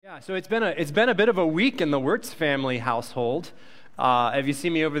Yeah, so it's been a bit of a week in the Wirtz family household. If you see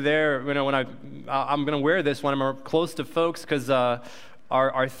me over there, when I'm going to wear this when I'm close to folks because our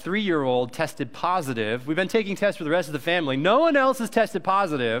 3-year-old tested positive. We've been taking tests for the rest of the family. No one else has tested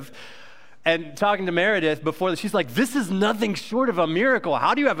positive. And talking to Meredith before, she's like, "This is nothing short of a miracle.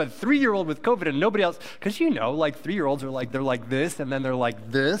 How do you have a 3-year-old with COVID and nobody else?" Because like 3-year-olds are like, they're like this, and then they're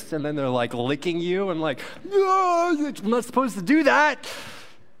like this, and then they're like licking you, and like, "No, I'm not supposed to do that."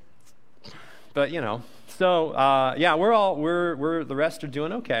 But so yeah, we're the rest are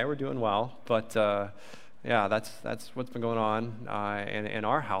doing okay. We're doing well, but yeah, that's what's been going on in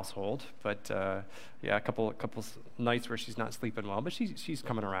our household. But yeah, a couple nights where she's not sleeping well, but she's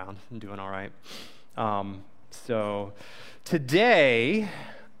coming around and doing all right. So today,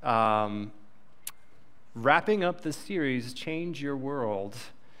 wrapping up the series, Change Your World.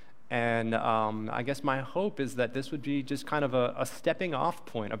 And I guess my hope is that this would be just kind of a stepping off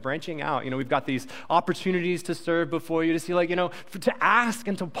point, a branching out. We've got these opportunities to serve before you, to see, to ask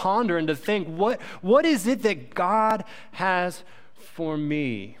and to ponder and to think, what is it that God has for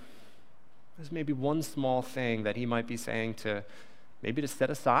me? There's maybe one small thing that he might be saying to set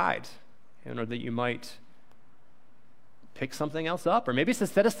aside, or that you might pick something else up, or maybe it's to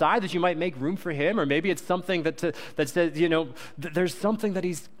set aside that you might make room for him, or maybe it's something that says, there's something that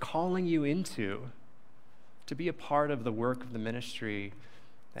he's calling you into to be a part of the work of the ministry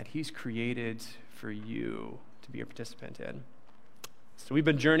that he's created for you to be a participant in. So we've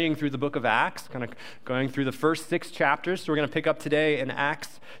been journeying through the book of Acts, kind of going through the first 6 chapters. So we're going to pick up today in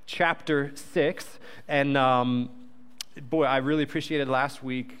Acts chapter 6. And boy, I really appreciated last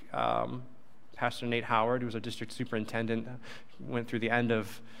week Pastor Nate Howard, who was our district superintendent, went through the end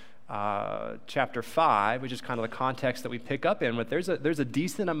of chapter 5, which is kind of the context that we pick up in. But there's a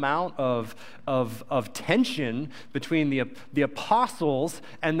decent amount of tension between the apostles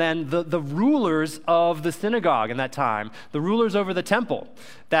and then the rulers of the synagogue in that time, the rulers over the temple,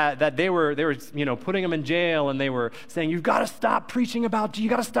 that they were putting them in jail, and they were saying, "You've got to stop preaching about, you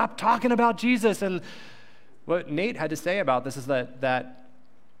got to stop talking about Jesus." And what Nate had to say about this is that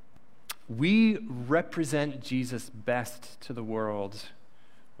we represent Jesus best to the world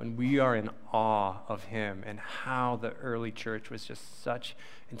when we are in awe of him, and how the early church was just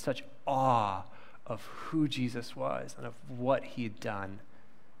in such awe of who Jesus was and of what he had done.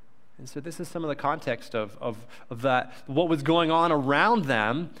 And so this is some of the context of that, what was going on around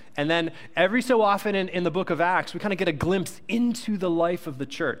them. And then every so often in the book of Acts, we kind of get a glimpse into the life of the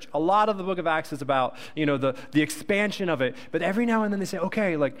church. A lot of the book of Acts is about, the expansion of it. But every now and then they say,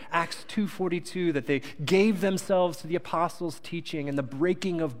 okay, like Acts 2:42, that they gave themselves to the apostles' teaching and the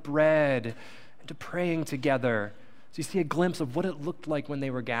breaking of bread and to praying together. So you see a glimpse of what it looked like when they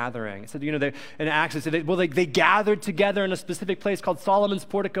were gathering. It said, in Acts, it said, they gathered together in a specific place called Solomon's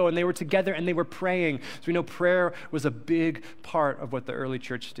Portico, and they were together and they were praying. So we know prayer was a big part of what the early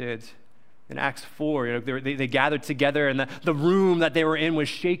church did. In Acts 4, they gathered together, and the room that they were in was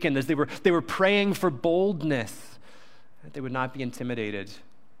shaken as they were praying for boldness, that they would not be intimidated.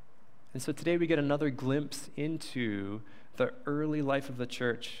 And so today we get another glimpse into the early life of the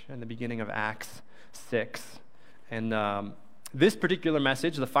church in the beginning of Acts 6. And this particular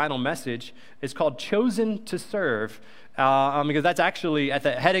message, the final message, is called Chosen to Serve, because that's actually at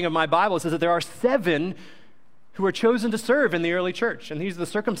the heading of my Bible. It says that there are 7 who were chosen to serve in the early church. And these are the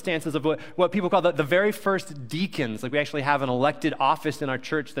circumstances of what people call the very first deacons. Like, we actually have an elected office in our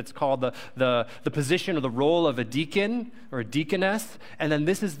church that's called the position or the role of a deacon or a deaconess. And then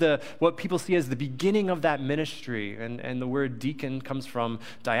this is what people see as the beginning of that ministry. And the word deacon comes from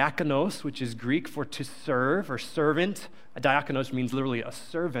diakonos, which is Greek for to serve or servant. A diakonos means literally a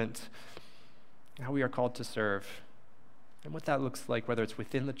servant. How we are called to serve. And what that looks like, whether it's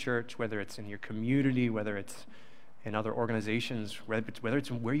within the church, whether it's in your community, whether it's in other organizations, whether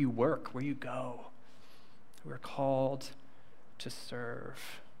it's where you work, where you go. We're called to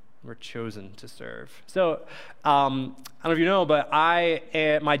serve. We're chosen to serve. So, I don't know if you know, but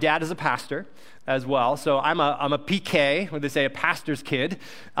my dad is a pastor as well. So I'm a PK, what they say, a pastor's kid,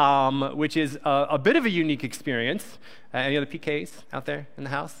 which is a bit of a unique experience. Any other PKs out there in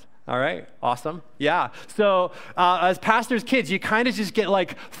the house? All right, awesome. Yeah. So as pastors' kids, you kind of just get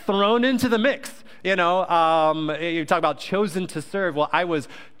thrown into the mix. You talk about chosen to serve. Well, I was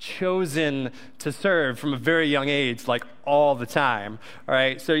chosen to serve from a very young age, all the time. All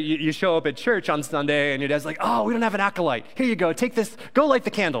right. So you show up at church on Sunday, and your dad's like, "Oh, we don't have an acolyte. Here you go. Take this. Go light the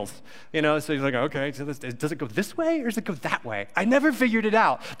candles." So he's like, "Okay. So does it go this way or does it go that way?" I never figured it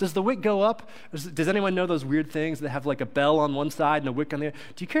out. Does the wick go up? Does anyone know those weird things that have a bell on one side and a wick on the other?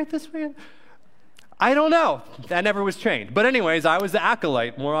 Do you carry it this way? I don't know. I never was trained. But anyways, I was the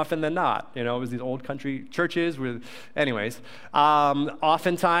acolyte more often than not. It was these old country churches anyways.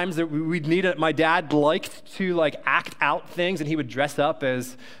 Oftentimes we'd need my dad liked to act out things, and he would dress up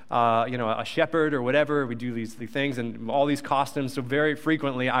as, a shepherd or whatever. We'd do these things and all these costumes. So very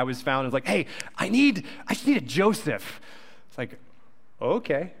frequently I was found as hey, I just need a Joseph. It's like,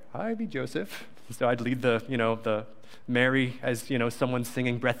 okay, I'd be Joseph. So I'd lead the Mary as, someone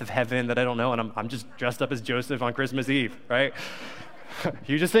singing Breath of Heaven that I don't know, and I'm just dressed up as Joseph on Christmas Eve, right?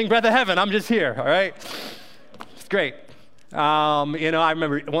 You just sing Breath of Heaven, I'm just here, all right? It's great. I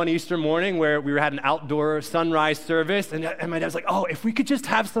remember one Easter morning where we had an outdoor sunrise service, and my dad was like, oh, if we could just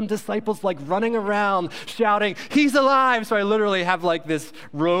have some disciples running around shouting, he's alive. So I literally have this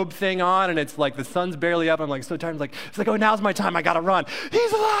robe thing on, and it's the sun's barely up. I'm so tired. It's oh, now's my time. I got to run.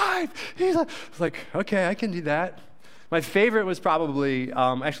 He's alive. He's alive. It's okay, I can do that. My favorite was probably,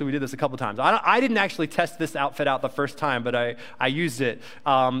 actually we did this a couple times. I didn't actually test this outfit out the first time, but I used it.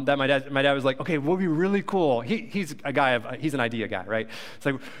 That my dad was like, okay, what would be really cool? He's an idea guy, right?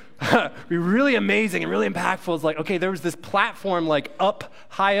 It's be really amazing and really impactful. It's okay, there was this platform up,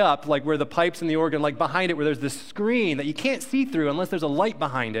 high up, where the pipes and the organ, behind it, where there's this screen that you can't see through unless there's a light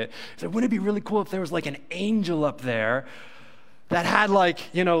behind it. So wouldn't it be really cool if there was an angel up there that had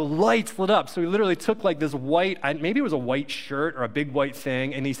lights lit up. So he literally took this white, maybe it was a white shirt or a big white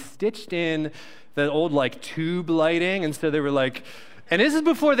thing, and he stitched in the old tube lighting. And so they were and this is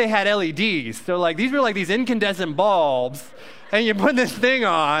before they had LEDs. So these were these incandescent bulbs, and you put this thing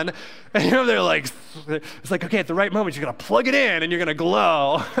on, and they're it's okay, at the right moment you're gonna plug it in and you're gonna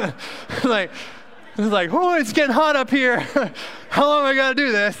glow. It's oh, it's getting hot up here. How long I gotta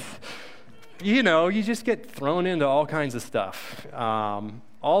do this? You just get thrown into all kinds of stuff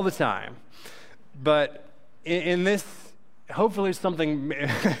all the time. But in this, hopefully something,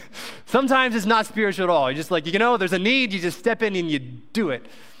 sometimes it's not spiritual at all. You're just there's a need, you just step in and you do it.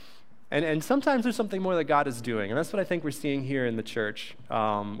 And sometimes there's something more that God is doing. And that's what I think we're seeing here in the church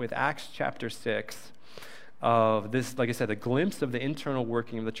with Acts chapter 6 of this, like I said, a glimpse of the internal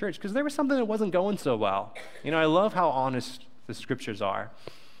working of the church. Because there was something that wasn't going so well. I love how honest the scriptures are.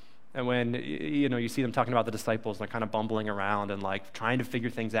 And when, you see them talking about the disciples and they're kind of bumbling around and trying to figure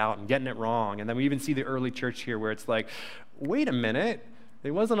things out and getting it wrong. And then we even see the early church here where it's wait a minute,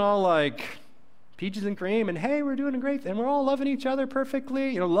 it wasn't all peaches and cream and hey, we're doing great and we're all loving each other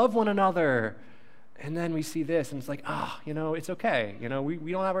perfectly, love one another. And then we see this and it's it's okay.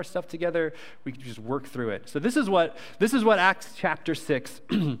 We don't have our stuff together. We can just work through it. So this is what Acts chapter 6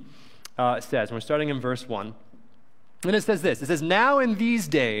 says. And we're starting in verse 1. And it says this, it says, now in these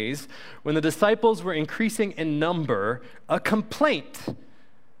days, when the disciples were increasing in number, a complaint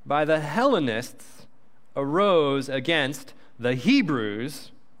by the Hellenists arose against the Hebrews.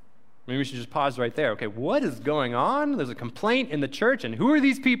 Maybe we should just pause right there. Okay, what is going on? There's a complaint in the church, and who are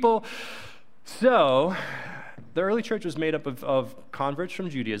these people? So, the early church was made up of converts from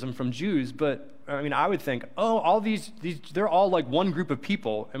Judaism, from Jews, but I would think, all these they're all one group of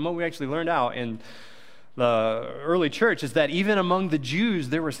people. And what we actually learned out in the early church is that even among the Jews,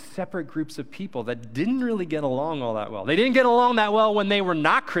 there were separate groups of people that didn't really get along all that well. They didn't get along that well when they were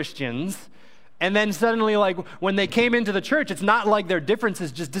not Christians. And then suddenly, when they came into the church, it's not their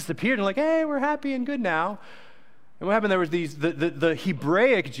differences just disappeared and hey, we're happy and good now. And what happened, there was the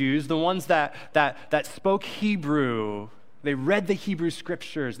Hebraic Jews, the ones that spoke Hebrew. They read the Hebrew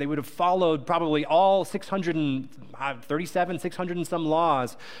scriptures. They would have followed probably all 637, 600 and some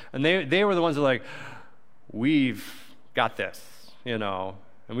laws. And they were the ones that were we've got this, And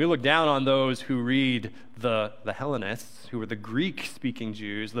we look down on those who read the Hellenists, who are the Greek-speaking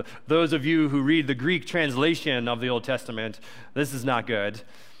Jews. Those of you who read the Greek translation of the Old Testament, this is not good.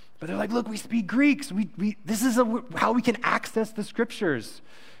 But they're look, we speak Greeks. This is how we can access the scriptures.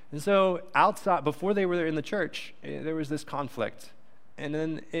 And so outside, before they were in the church, there was this conflict. And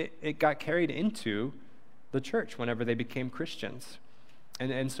then it got carried into the church whenever they became Christians.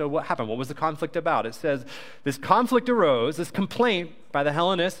 And so what happened? What was the conflict about? It says, this conflict arose, this complaint by the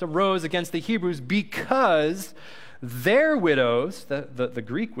Hellenists arose against the Hebrews because their widows, the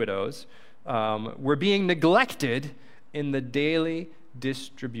Greek widows, were being neglected in the daily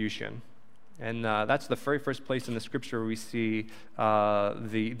distribution. And that's the very first place in the scripture where we see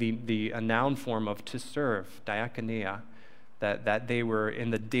the noun form of to serve, diakonia, that they were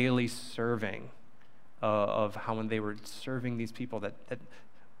in the daily serving of how when they were serving these people that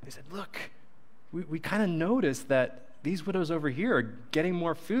they said, look, we kind of noticed that these widows over here are getting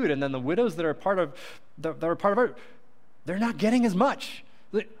more food, and then the widows that are part of our, they're not getting as much.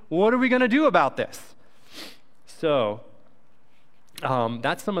 What are we going to do about this? So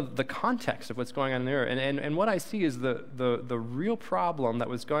that's some of the context of what's going on there. And what I see is the real problem that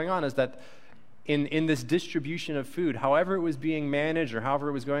was going on is that in this distribution of food, however it was being managed or however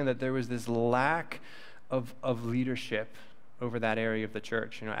it was going, that there was this lack of leadership over that area of the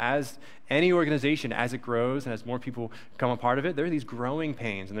church. As any organization, as it grows and as more people become a part of it, there are these growing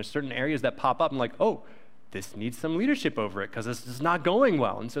pains, and there's certain areas that pop up and like, oh, this needs some leadership over it because this is not going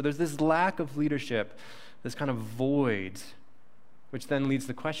well. And so there's this lack of leadership, this kind of void, which then leads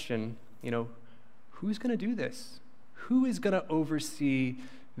the question, who's going to do this? Who is going to oversee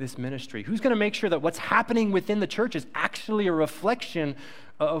this ministry? Who's going to make sure that what's happening within the church is actually a reflection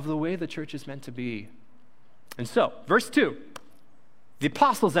of the way the church is meant to be? And so, verse 2, the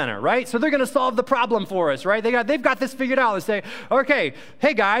apostles enter, right? So they're going to solve the problem for us, right? They've got this figured out. They say, okay,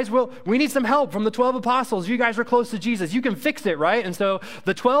 hey guys, well, we need some help from the 12 apostles. You guys were close to Jesus. You can fix it, right? And so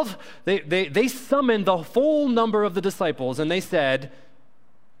the 12, they summoned the full number of the disciples, and they said,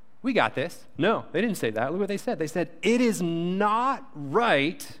 we got this. No, they didn't say that. Look what they said. They said, it is not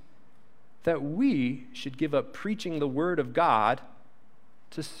right that we should give up preaching the word of God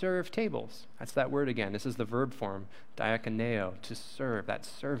to serve tables. That's that word again. This is the verb form, diakoneo, to serve, that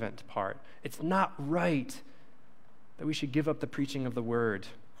servant part. It's not right that we should give up the preaching of the word.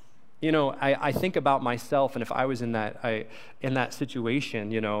 I think about myself, and if I was in that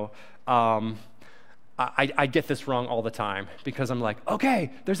situation, I get this wrong all the time because I'm like,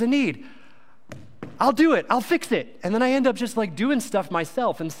 okay, there's a need. I'll do it. I'll fix it. And then I end up just like doing stuff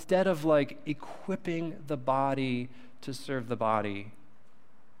myself instead of like equipping the body to serve the body.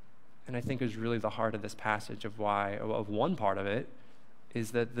 And I think is really the heart of this passage of one part of it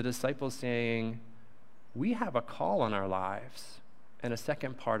is that the disciples saying, we have a call on our lives. And a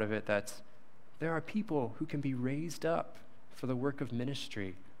second part of it that's, there are people who can be raised up for the work of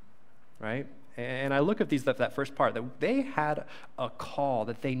ministry, right? And I look at that first part, that they had a call,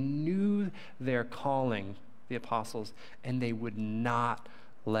 that they knew their calling, the apostles, and they would not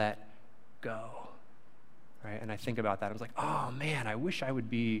let go, right? And I think about that. I was like, oh man, I wish I would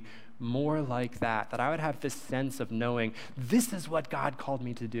be more like that I would have this sense of knowing this is what God called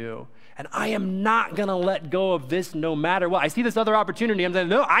me to do. And I am not going to let go of this no matter what. I see this other opportunity. I'm saying,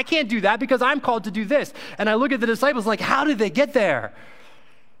 no, I can't do that because I'm called to do this. And I look at the disciples like, how did they get there?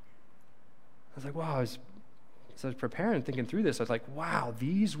 I was like, wow, as I was preparing, thinking through this, I was like, wow,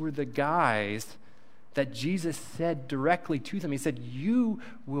 these were the guys that Jesus said directly to them. He said, you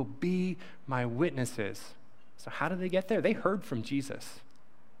will be my witnesses. So how did they get there? They heard from Jesus.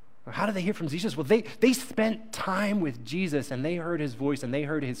 How did they hear from Jesus? Well, they spent time with Jesus, and they heard his voice, and they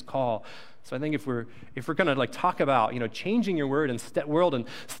heard his call. So I think if we're going to like talk about changing your world and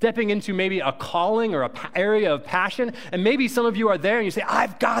stepping into maybe a calling or area of passion, and maybe some of you are there and you say,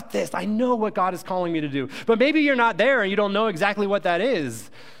 I've got this. I know what God is calling me to do. But maybe you're not there and you don't know exactly what that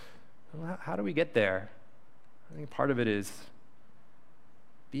is. Well, how do we get there? I think part of it is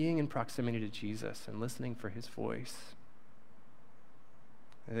being in proximity to Jesus and listening for his voice.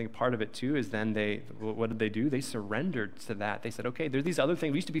 I think part of it too is then what did they do? They surrendered to that. They said, okay, there's these other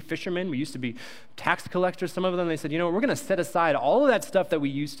things. We used to be fishermen. We used to be tax collectors, some of them. They said, we're going to set aside all of that stuff that we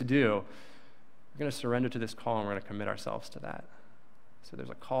used to do. We're going to surrender to this call, and we're going to commit ourselves to that. So there's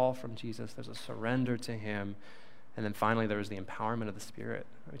a call from Jesus. There's a surrender to him. And then finally, there was the empowerment of the Spirit.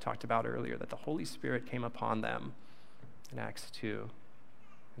 We talked about earlier that the Holy Spirit came upon them in Acts 2.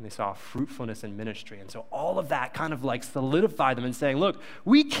 And they saw fruitfulness in ministry. And so all of that kind of like solidified them and saying, look,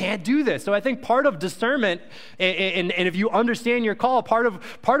 we can't do this. So I think part of discernment, and if you understand your call, part of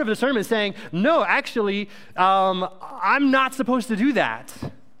discernment is saying, no, actually, I'm not supposed to do that.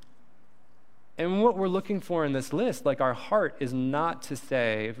 And what we're looking for in this list, like our heart is not to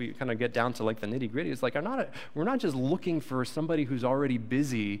say, if we kind of get down to like the nitty gritty, it's like we're not just looking for somebody who's already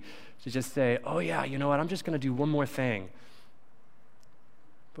busy to just say, oh yeah, you know what, I'm just going to do one more thing.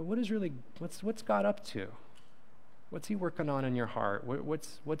 But what's God up to? What's he working on in your heart?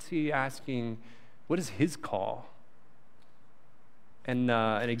 What's he asking? What is his call? And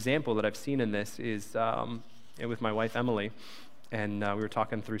an example that I've seen in this is with my wife, Emily. And we were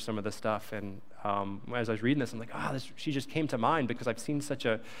talking through some of the stuff. And as I was reading this, I'm like, she just came to mind because I've seen such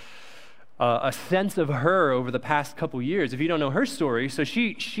a sense of her over the past couple years. If you don't know her story, so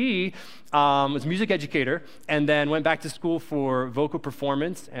she was a music educator and then went back to school for vocal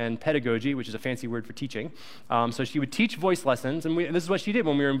performance and pedagogy, which is a fancy word for teaching. So she would teach voice lessons, and this is what she did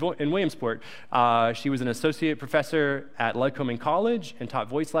when we were in Williamsport. She was an associate professor at Lycoming College and taught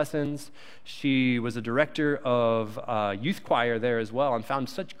voice lessons. She was a director of youth choir there as well and found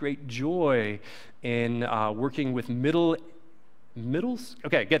such great joy in working with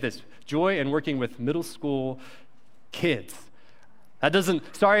joy in working with middle school kids. That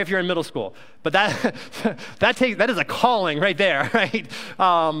doesn't, sorry if you're in middle school, but that that is a calling right there, right?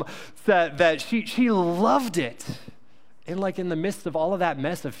 That she loved it. And like in the midst of all of that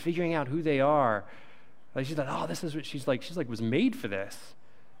mess of figuring out who they are, like she thought, oh, this is what she's like was made for this.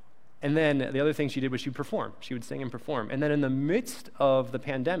 And then the other thing she did was she performed. She would sing and perform. And then in the midst of the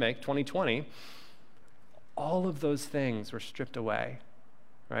pandemic, 2020, all of those things were stripped away,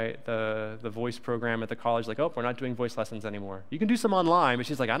 right? The voice program at the college, like, oh, we're not doing voice lessons anymore. You can do some online, but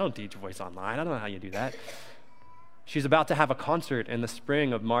she's like, I don't teach voice online. I don't know how you do that. She's about to have a concert in the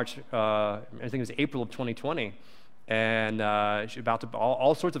spring of March, I think it was April of 2020. And she's about to,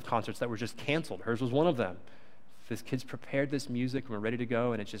 all sorts of concerts that were just canceled. Hers was one of them. These kids prepared this music and were ready to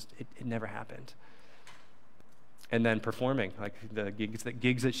go, and it never happened. And then performing, like the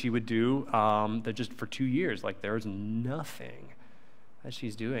gigs that she would do, that just for 2 years, like there was nothing that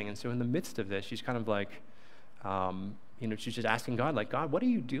she's doing. And so in the midst of this, she's kind of like, she's just asking God, like, God, what are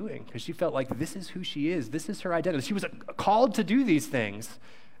you doing? Because she felt like this is who she is. This is her identity. She was called to do these things,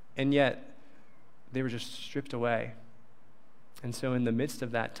 and yet they were just stripped away. And so in the midst of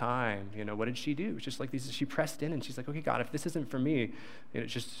that time, what did she do? It's just like she pressed in and she's like, okay, God, if this isn't for me,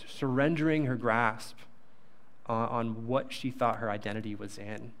 just surrendering her grasp on what she thought her identity was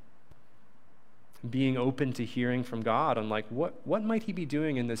in. Being open to hearing from God on like, what might he be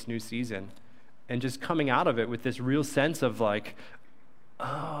doing in this new season? And just coming out of it with this real sense of like,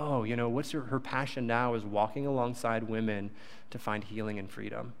 oh, what's her passion now is walking alongside women to find healing and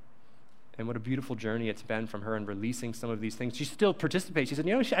freedom. And what a beautiful journey it's been from her in releasing some of these things. She still participates. She said,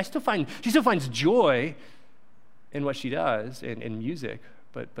 she still finds joy in what she does in music,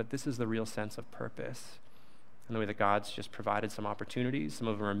 but this is the real sense of purpose. And the way that God's just provided some opportunities. Some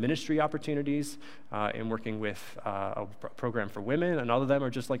of them are ministry opportunities in working with a program for women, and all of them are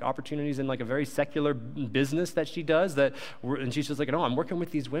just like opportunities in like a very secular business that she does. And she's just like, no, I'm working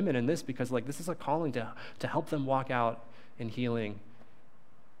with these women in this because like this is a calling to help them walk out in healing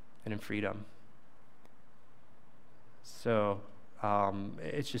and in freedom. So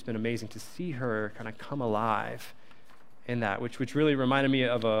it's just been amazing to see her kind of come alive in that, which really reminded me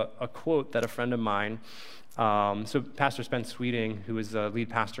of a quote that a friend of mine, so Pastor Spence Sweeting, who is a lead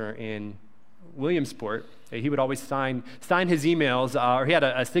pastor in Williamsport, he would always sign his emails, or he had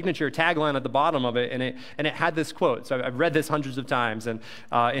a signature tagline at the bottom of it, and it had this quote. So I've read this hundreds of times and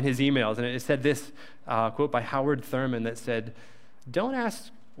in his emails, and it said this quote by Howard Thurman that said, "Don't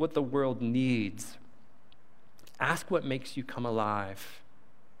ask what the world needs. Ask what makes you come alive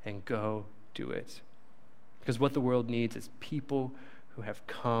and go do it." Because what the world needs is people who have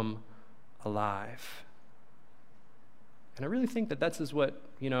come alive. And I really think that this is what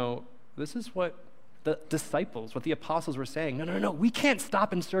the disciples, what the apostles were saying. No, we can't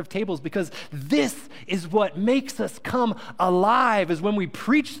stop and serve tables because this is what makes us come alive, is when we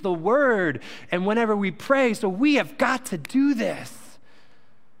preach the word and whenever we pray. So we have got to do this.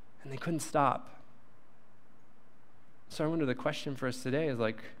 And they couldn't stop. So I wonder, the question for us today is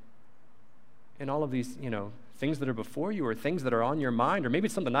like, in all of these, things that are before you or things that are on your mind, or maybe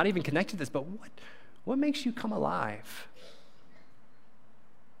it's something not even connected to this, but what makes you come alive?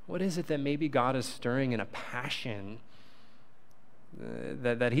 What is it that maybe God is stirring in a passion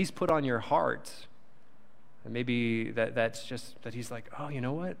that he's put on your heart? And maybe that's just that he's like, oh, you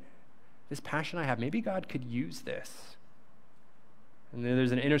know what? This passion I have, maybe God could use this. And then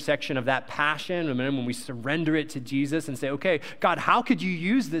there's an intersection of that passion, and then when we surrender it to Jesus and say, okay, God, how could you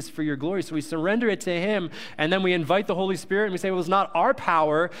use this for your glory? So we surrender it to him, and then we invite the Holy Spirit, and we say, well, it's not our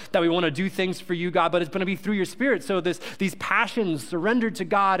power that we want to do things for you, God, but it's going to be through your Spirit. So these passions surrendered to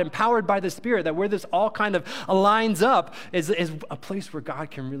God, empowered by the Spirit, that where this all kind of aligns up is a place where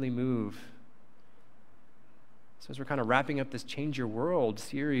God can really move. So as we're kind of wrapping up this Change Your World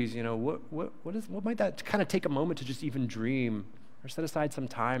series, what might that kind of take a moment to just even dream, or set aside some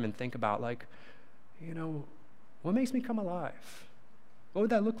time and think about, like, what makes me come alive? What would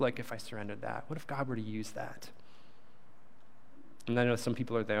that look like if I surrendered that? What if God were to use that? And I know some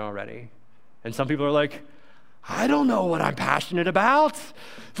people are there already. And some people are like, I don't know what I'm passionate about.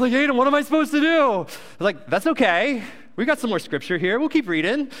 It's like, Aidan, what am I supposed to do? Like, that's okay. We got some more scripture here. We'll keep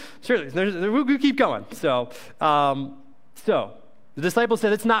reading. Surely, we'll keep going. So the disciples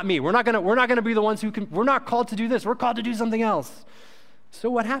said, it's not me. We're not gonna be the ones who can, we're not called to do this. We're called to do something else. So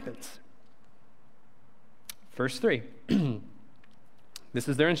what happens? Verse 3. This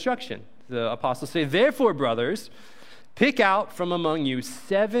is their instruction. The apostles say, therefore, brothers, pick out from among you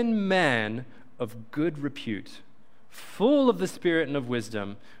 7 men of good repute, full of the Spirit and of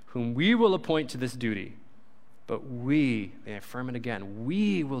wisdom, whom we will appoint to this duty. But we, they affirm it again,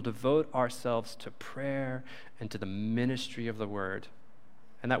 we will devote ourselves to prayer and to the ministry of the word.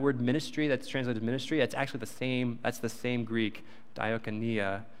 And that word ministry, that's translated ministry, that's actually the same Greek,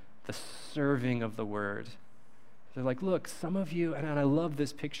 diakonia, the serving of the word. They're like, look, some of you, and I love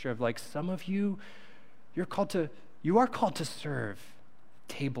this picture of like, some of you, you are called to serve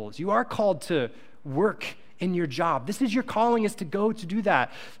tables. You are called to work in your job. This is your calling, is to go to do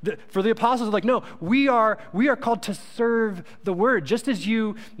that. For the apostles, like, no, we are called to serve the word. Just as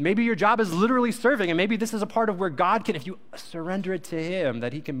maybe your job is literally serving, and maybe this is a part of where God can, if you surrender it to him,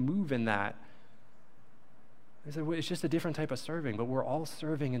 that he can move in that. They said, well, it's just a different type of serving, but we're all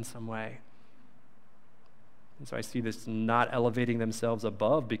serving in some way. And so I see this not elevating themselves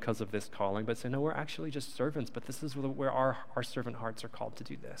above because of this calling, but saying, no, we're actually just servants, but this is where our servant hearts are called to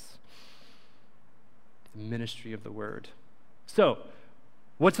do this. The ministry of the word. So,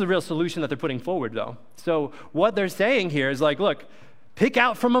 what's the real solution that they're putting forward, though? So, what they're saying here is like, look, pick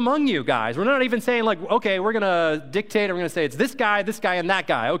out from among you guys. We're not even saying like, okay, we're going to dictate, or we're going to say it's this guy, and that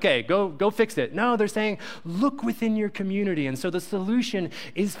guy. Okay, go fix it. No, they're saying, look within your community. And so the solution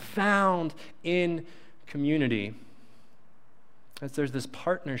is found in community. As there's this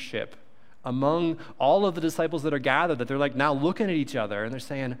partnership among all of the disciples that are gathered, that they're like now looking at each other and they're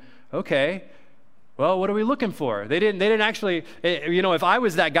saying, okay, well, what are we looking for? They didn't actually, if I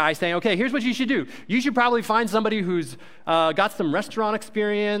was that guy saying, okay, here's what you should do. You should probably find somebody who's got some restaurant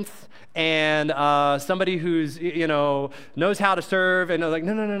experience and somebody who's, knows how to serve. And they're like,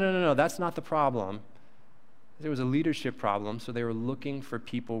 no, that's not the problem. There was a leadership problem, so they were looking for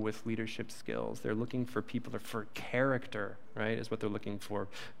people with leadership skills. They're looking for people for character, right, is what they're looking for.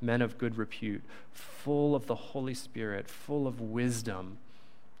 Men of good repute, full of the Holy Spirit, full of wisdom.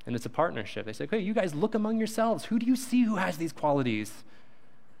 And it's a partnership. They say, okay, you guys look among yourselves. Who do you see who has these qualities?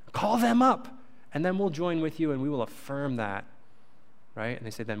 Call them up, and then we'll join with you, and we will affirm that, right? And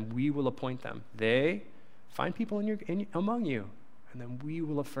they say, then we will appoint them. They find people among you, and then we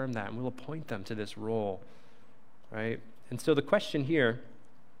will affirm that, and we'll appoint them to this role, right? And so the question here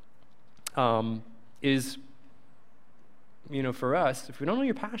is, for us, if we don't know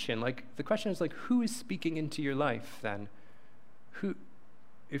your passion, like the question is like, who is speaking into your life then?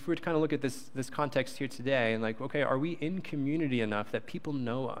 If we were to kind of look at this context here today and like, okay, are we in community enough that people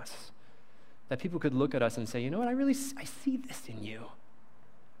know us? That people could look at us and say, you know what, I see this in you.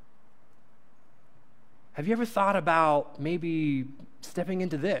 Have you ever thought about maybe stepping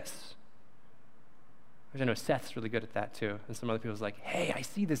into this? I know Seth's really good at that too. And some other people's like, hey, I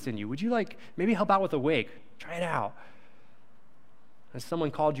see this in you. Would you like maybe help out with Awake? Try it out. Has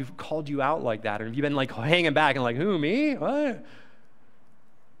someone called you out like that? Or have you been like hanging back and like, who, me? What?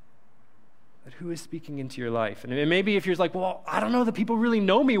 But who is speaking into your life? And maybe if you're like, well, I don't know that people really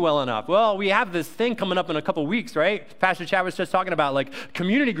know me well enough. Well, we have this thing coming up in a couple weeks, right? Pastor Chad was just talking about like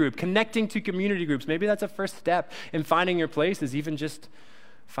community group, connecting to community groups. Maybe that's a first step in finding your place, is even just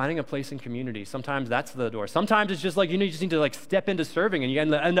finding a place in community. Sometimes that's the door. Sometimes it's just like you just need to like step into serving, and you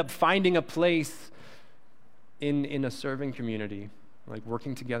end up finding a place in a serving community, like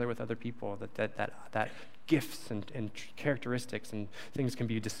working together with other people, that gifts and characteristics and things can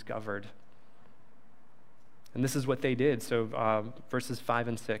be discovered. And this is what they did. So verses 5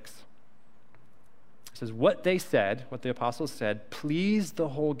 and 6. It says, what they said, what the apostles said, pleased the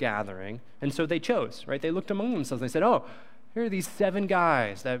whole gathering. And so they chose, right? They looked among themselves. And they said, oh, here are these 7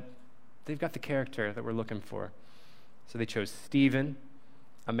 guys that they've got the character that we're looking for. So they chose Stephen,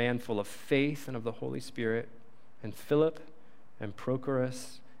 a man full of faith and of the Holy Spirit, and Philip, and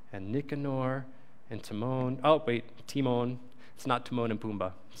Prochorus, and Nicanor, and Timon. It's not Timon and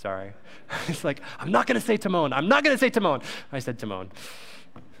Pumbaa. Sorry. It's like, I'm not going to say Timon. I said Timon.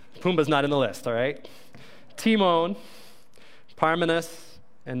 Pumbaa's not in the list, all right? Timon, Parmenas,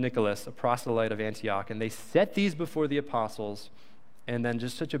 and Nicholas, a proselyte of Antioch. And they set these before the apostles. And then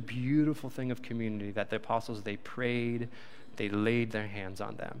just such a beautiful thing of community that the apostles, they prayed, they laid their hands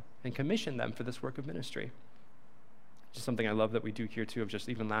on them and commissioned them for this work of ministry. Just something I love that we do here too, of just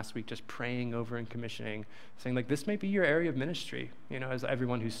even last week, just praying over and commissioning, saying like, this might be your area of ministry, as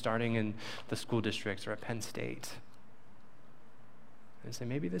everyone who's starting in the school districts or at Penn State. And say,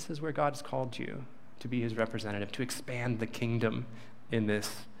 maybe this is where God has called you to be his representative, to expand the kingdom in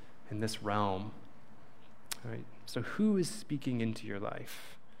this realm. All right. So who is speaking into your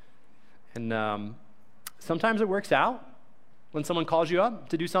life? And sometimes it works out when someone calls you up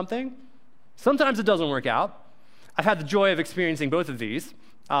to do something. Sometimes it doesn't work out. I've had the joy of experiencing both of these.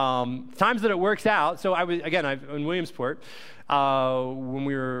 Times that it works out. So I was, in Williamsport, when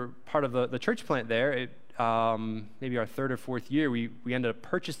we were part of the church plant there, maybe our third or fourth year, we ended up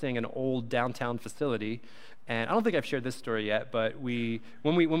purchasing an old downtown facility. And I don't think I've shared this story yet, but when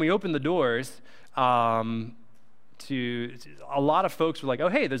we opened the doors, to a lot of folks were like, oh,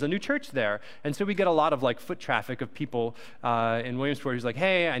 hey, there's a new church there. And so we get a lot of like foot traffic of people in Williamsport who's like,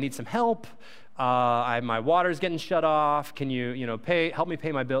 hey, I need some help. My water's getting shut off. Can you help me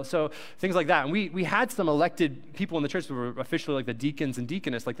pay my bill? So things like that. And we had some elected people in the church who were officially like the deacons and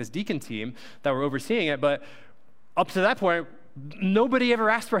deaconess, like this deacon team that were overseeing it. But up to that point, nobody ever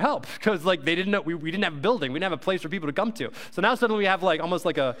asked for help because like they didn't know we didn't have a building, we didn't have a place for people to come to. So now suddenly we have like almost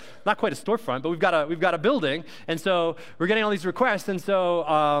like a not quite a storefront, but we've got a building, and so we're getting all these requests. And so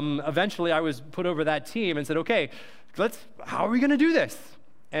eventually I was put over that team and said, okay, how are we going to do this?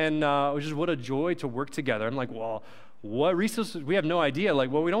 And it was just what a joy to work together. I'm like, well, what resources? We have no idea. Like,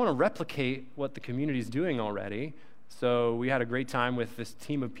 well, we don't want to replicate what the community's doing already. So we had a great time with this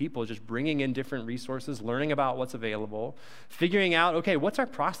team of people, just bringing in different resources, learning about what's available, figuring out, okay, what's our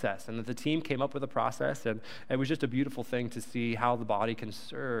process? And the team came up with a process, and it was just a beautiful thing to see how the body can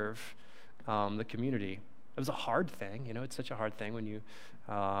serve the community. It was a hard thing, it's such a hard thing when you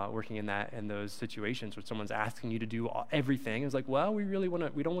working in those situations where someone's asking you to do everything. It's like, well, we don't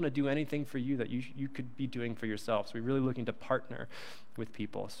want to do anything for you that you could be doing for yourself. So we're really looking to partner with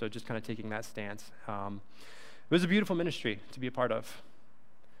people. So just kind of taking that stance. It was a beautiful ministry to be a part of.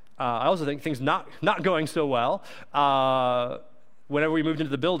 I also think things not going so well. Whenever we moved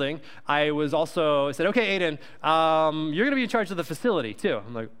into the building, I said, okay, Aiden, you're going to be in charge of the facility too.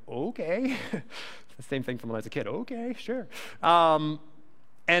 I'm like, okay. The same thing from when I was a kid. Okay, sure.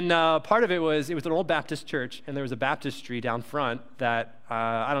 And part of it was an old Baptist church, and there was a baptistry down front that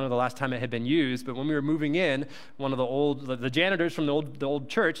I don't know the last time it had been used, but when we were moving in, one of the janitors from the old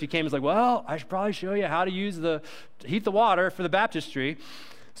church, he came and was like, well, I should probably show you how to heat the water for the baptistry.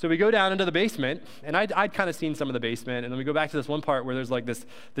 So we go down into the basement, and I'd kind of seen some of the basement, and then we go back to this one part where there's like there's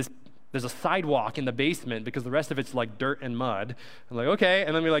a sidewalk in the basement because the rest of it's like dirt and mud. I'm like, okay.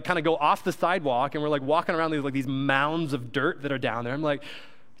 And then we like kind of go off the sidewalk and we're like walking around these mounds of dirt that are down there. I'm like,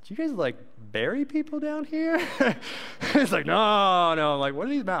 do you guys like bury people down here? It's like, no. I'm like, what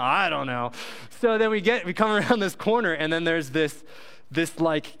are these mounds? I don't know. So then we come around this corner, and then there's this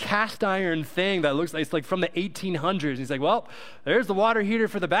like cast iron thing that looks like it's like from the 1800s. He's like, well, there's the water heater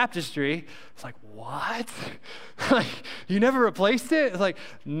for the baptistry. It's like, what? Like, you never replaced it? It's like,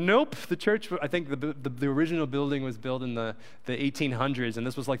 nope. The church, I think the original building was built in the 1800s, and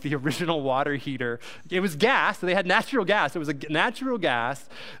this was like the original water heater. It was gas. So they had natural gas. It was a natural gas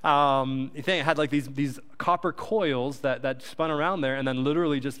thing. It had like these copper coils that spun around there, and then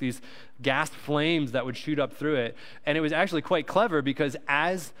literally just these gas flames that would shoot up through it. And it was actually quite clever because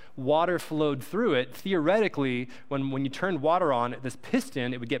as water flowed through it, theoretically, when you turned water on, this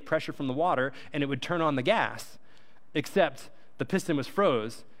piston, it would get pressure from the water, and it would turn on the gas. Except the piston was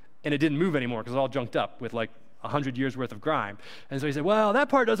froze, and it didn't move anymore because it was all junked up with like 100 years worth of grime. And so he said, well, that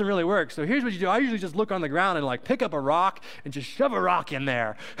part doesn't really work. So here's what you do. I usually just look on the ground and like pick up a rock and just shove a rock in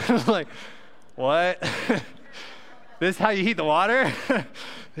there. I was like, what? This is how you heat the water?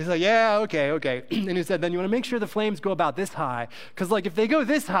 He's like, yeah, okay. And he said, then you want to make sure the flames go about this high, because like if they go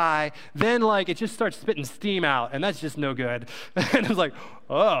this high, then like it just starts spitting steam out, and that's just no good. And I was like,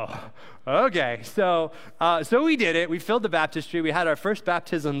 oh, okay. So we did it. We filled the baptistry. We had our first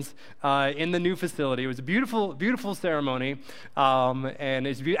baptisms in the new facility. It was a beautiful, beautiful ceremony, and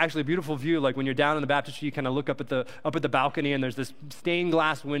it's actually a beautiful view. Like when you're down in the baptistry, you kind of look up at the balcony, and there's this stained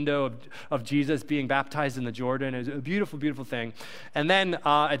glass window of Jesus being baptized in the Jordan. It was a beautiful, beautiful thing. And then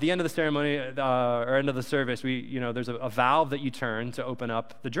at the end of the ceremony or end of the service, there's a valve that you turn to open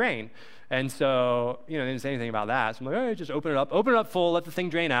up the drain. And so, they didn't say anything about that. So I'm like, all right, just open it up full, let the thing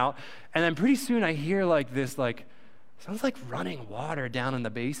drain out. And then pretty soon I hear like this, like, sounds like running water down in the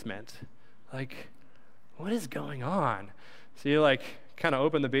basement. Like, what is going on? So you like kind of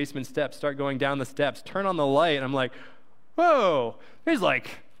open the basement steps, start going down the steps, turn on the light, and I'm like, whoa, there's like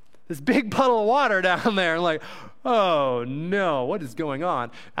this big puddle of water down there. I'm like, oh no, what is going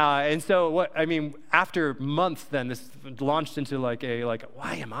on? And so after months then, this launched into I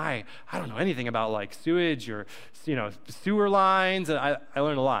don't know anything about like sewage or, sewer lines. And I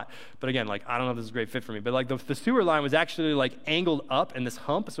learned a lot. But again, like, I don't know if this is a great fit for me, but like the sewer line was actually like angled up in this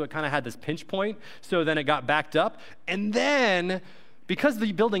hump. So it kind of had this pinch point. So then it got backed up. And then because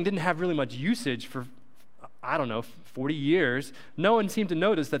the building didn't have really much usage for, 40 years, no one seemed to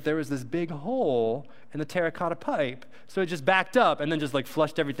notice that there was this big hole in the terracotta pipe. So it just backed up and then just like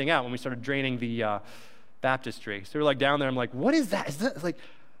flushed everything out when we started draining the baptistry. So we're like down there, I'm like, what is that? Is that like,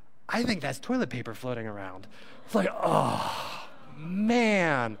 I think that's toilet paper floating around. It's like, oh,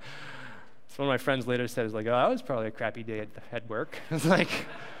 man. So one of my friends later said, "Oh, that was probably a crappy day at work." I was like,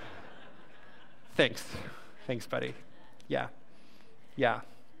 thanks, buddy. Yeah.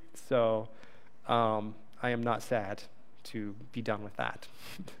 So I am not sad to be done with that.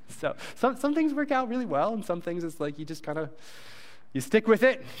 So some things work out really well, and some things it's like you just kind of you stick with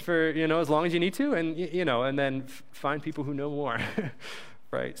it for as long as you need to, and and then find people who know more,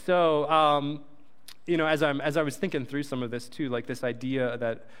 right? So as I was thinking through some of this too, like this idea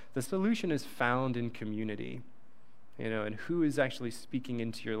that the solution is found in community. And who is actually speaking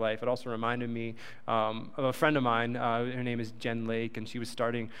into your life. It also reminded me of a friend of mine. Her name is Jen Lake, and she was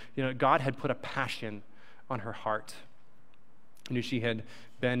starting, God had put a passion on her heart. She had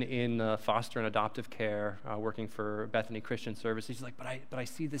been in foster and adoptive care, working for Bethany Christian Services. She's like, but I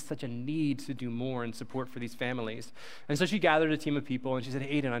see this such a need to do more in support for these families. And so she gathered a team of people, and she said,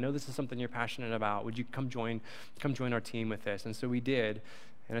 Aiden, I know this is something you're passionate about. Would you come join our team with this? And so we did.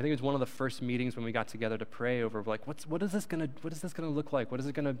 And I think it was one of the first meetings when we got together to pray over, like, what is this gonna look like? What is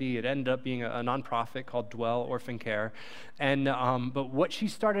it gonna be? It ended up being a nonprofit called Dwell Orphan Care. And but what she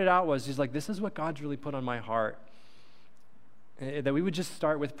started out was, she's like, this is what God's really put on my heart. That we would just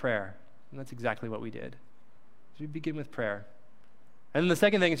start with prayer. And that's exactly what we did. So we begin with prayer. And then the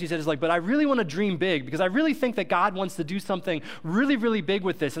second thing she said is like, but I really want to dream big, because I really think that God wants to do something really, really big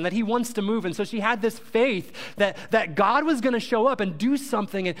with this, and that he wants to move. And so she had this faith that God was going to show up and do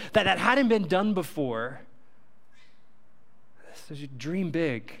something that hadn't been done before. So she dreamed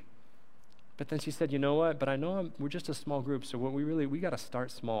big. But then she said, you know what? But I know we're just a small group, so what we got to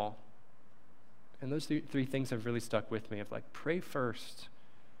start small. And those three things have really stuck with me, of like, pray first,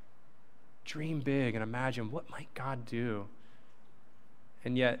 dream big, and imagine what might God do.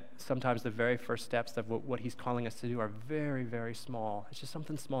 And yet, sometimes the very first steps of what he's calling us to do are very, very small. It's just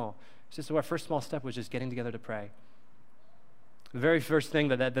something small. It's just our first small step was just getting together to pray. The very first thing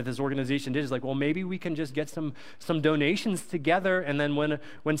that this organization did is like, well, maybe we can just get some donations together, and then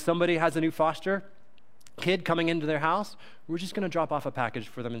when somebody has a new foster kid coming into their house, we're just going to drop off a package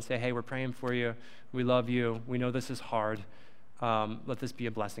for them and say, hey, we're praying for you. We love you. We know this is hard. Let this be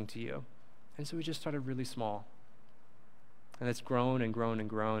a blessing to you. And so we just started really small. And it's grown and grown and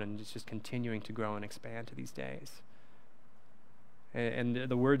grown, and it's just continuing to grow and expand to these days. And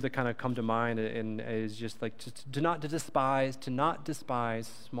the words that kind of come to mind is just like, to not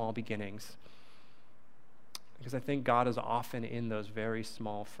despise small beginnings. Because I think God is often in those very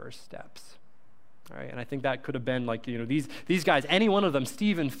small first steps. All right, and I think that could have been like, these guys, any one of them,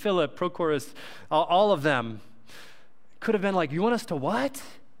 Stephen, Philip, Prochorus, all of them, could have been like, you want us to what?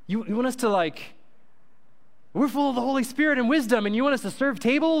 You want us to like, we're full of the Holy Spirit and wisdom, and you want us to serve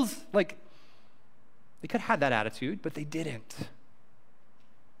tables? Like, they could have had that attitude, but they didn't.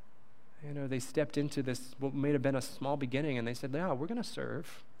 They stepped into this, what may have been a small beginning, and they said, yeah, we're going to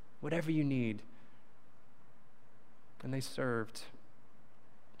serve whatever you need. And they served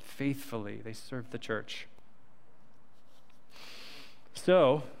faithfully. They served the church.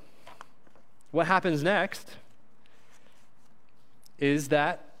 So, what happens next is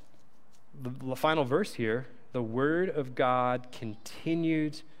that the final verse here, the word of God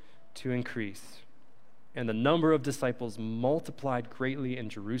continued to increase, and the number of disciples multiplied greatly in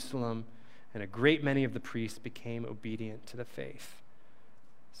Jerusalem, and a great many of the priests became obedient to the faith.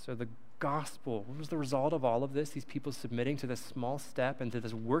 So the gospel, what was the result of all of this? These people submitting to this small step and to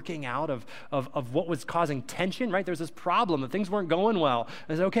this working out of what was causing tension, right? There's this problem that things weren't going well.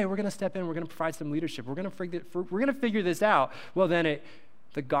 And said, okay, we're going to step in. We're going to provide some leadership. We're going to figure this out. Well, then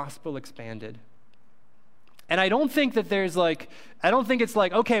the gospel expanded. And I don't think it's like,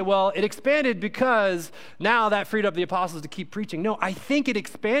 okay, well, it expanded because now that freed up the apostles to keep preaching. No, I think it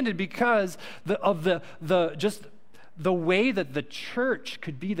expanded because of the way that the church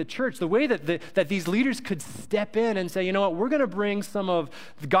could be the church, the way that these leaders could step in and say, you know what, we're going to bring some of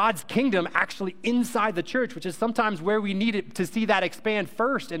God's kingdom actually inside the church, which is sometimes where we need it to see that expand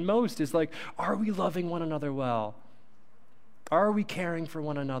first and most, is like, are we loving one another well? Are we caring for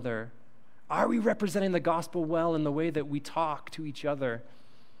one another? Are we representing the gospel well in the way that we talk to each other?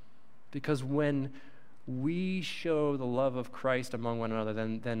 Because when we show the love of Christ among one another,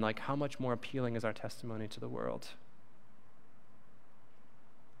 then like how much more appealing is our testimony to the world?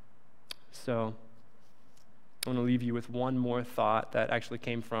 So I want to leave you with one more thought that actually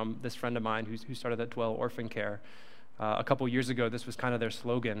came from this friend of mine who started at Dwell Orphan Care. A couple years ago, this was kind of their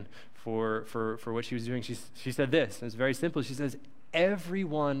slogan for what she was doing. She said this, and it's very simple. She says,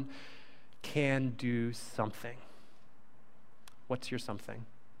 everyone can do something. What's your something?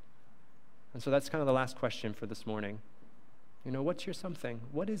 And so that's kind of the last question for this morning. What's your something?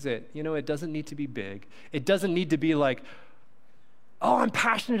 What is it? It doesn't need to be big. It doesn't need to be like oh, I'm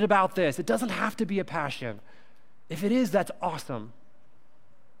passionate about this. It doesn't have to be a passion. If it is, that's awesome.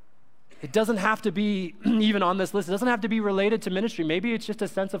 It doesn't have to be, even on this list, it doesn't have to be related to ministry. Maybe it's just a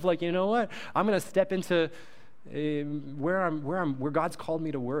sense of like, you know what? I'm going to step into where God's called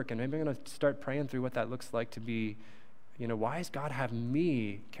me to work, and maybe I'm going to start praying through what that looks like to be, why does God have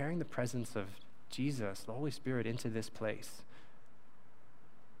me carrying the presence of Jesus, the Holy Spirit, into this place?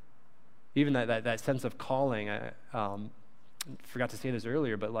 Even that sense of calling, I forgot to say this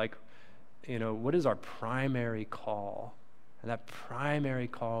earlier, but like, what is our primary call? And that primary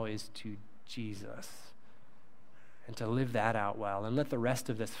call is to Jesus, and to live that out well, and let the rest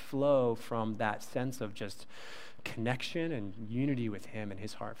of this flow from that sense of just connection and unity with him and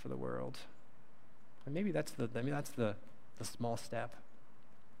his heart for the world. And maybe that's the small step.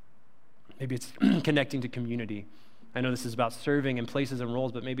 Maybe it's connecting to community. I know this is about serving in places and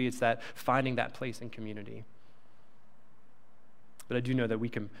roles, but maybe it's that finding that place in community. But I do know that we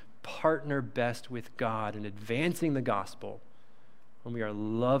can partner best with God in advancing the gospel when we are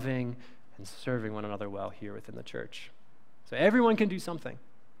loving and serving one another well here within the church. So everyone can do something.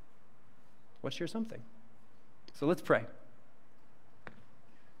 What's your something? So let's pray.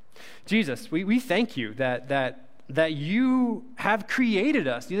 Jesus, we thank you that you have created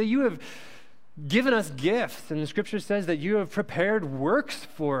us, that you have given us gifts, and the scripture says that you have prepared works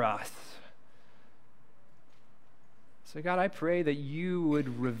for us. So God, I pray that you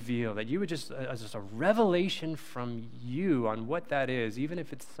would reveal, that you would just a revelation from you on what that is, even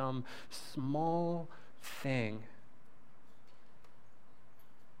if it's some small thing.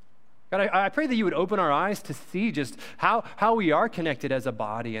 God, I pray that you would open our eyes to see just how we are connected as a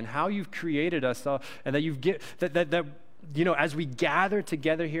body, and how you've created us, and that as we gather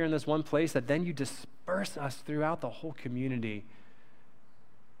together here in this one place, that then you disperse us throughout the whole community.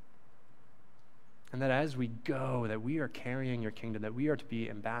 And that as we go, that we are carrying your kingdom, that we are to be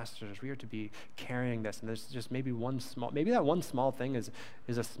ambassadors, we are to be carrying this. And there's just maybe that one small thing is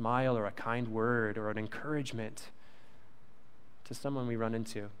a smile or a kind word or an encouragement to someone we run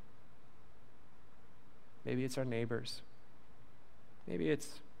into. Maybe it's our neighbors. Maybe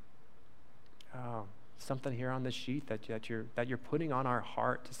it's something here on this sheet that you're putting on our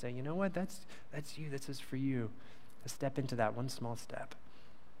heart to say, you know what, that's you, this is for you. Let's step into that one small step.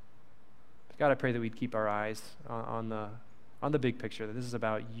 God, I pray that we'd keep our eyes on the big picture, that this is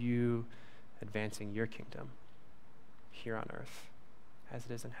about you advancing your kingdom here on earth as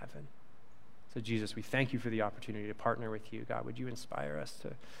it is in heaven. So Jesus, we thank you for the opportunity to partner with you. God, would you inspire us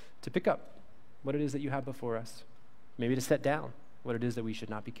to pick up what it is that you have before us, maybe to set down what it is that we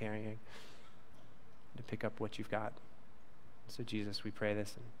should not be carrying, to pick up what you've got. So Jesus, we pray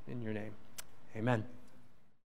this in your name. Amen.